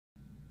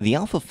The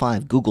Alpha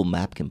 5 Google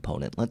Map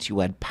component lets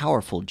you add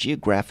powerful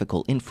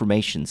geographical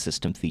information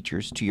system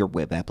features to your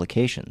web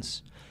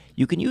applications.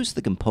 You can use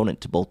the component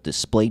to both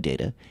display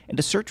data and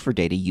to search for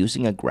data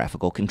using a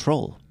graphical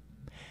control.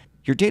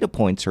 Your data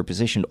points are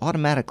positioned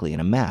automatically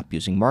in a map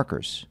using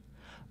markers.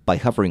 By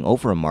hovering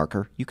over a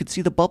marker, you could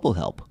see the bubble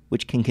help,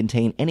 which can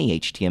contain any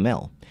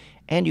HTML,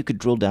 and you could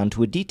drill down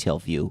to a detail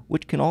view,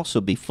 which can also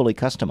be fully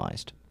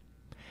customized.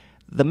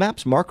 The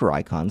map's marker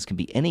icons can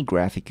be any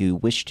graphic you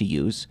wish to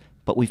use,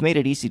 but we've made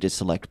it easy to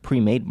select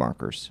pre-made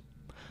markers.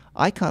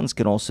 Icons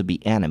can also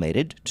be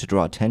animated to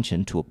draw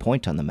attention to a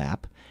point on the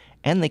map,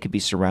 and they can be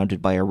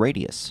surrounded by a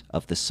radius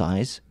of the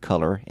size,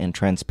 color, and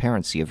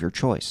transparency of your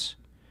choice.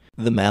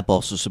 The map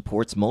also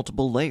supports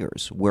multiple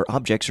layers where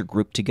objects are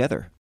grouped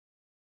together.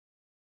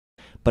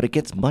 But it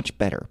gets much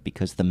better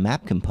because the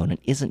map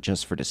component isn't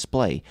just for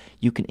display,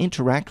 you can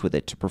interact with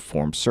it to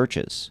perform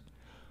searches.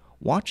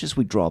 Watch as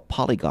we draw a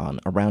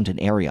polygon around an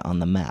area on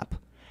the map.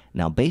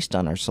 Now, based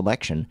on our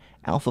selection,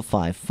 Alpha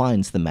 5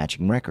 finds the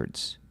matching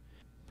records.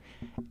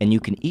 And you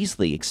can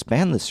easily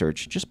expand the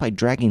search just by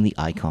dragging the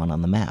icon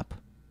on the map.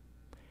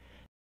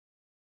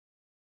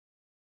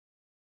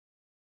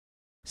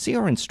 See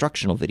our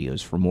instructional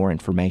videos for more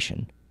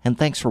information, and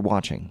thanks for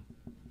watching.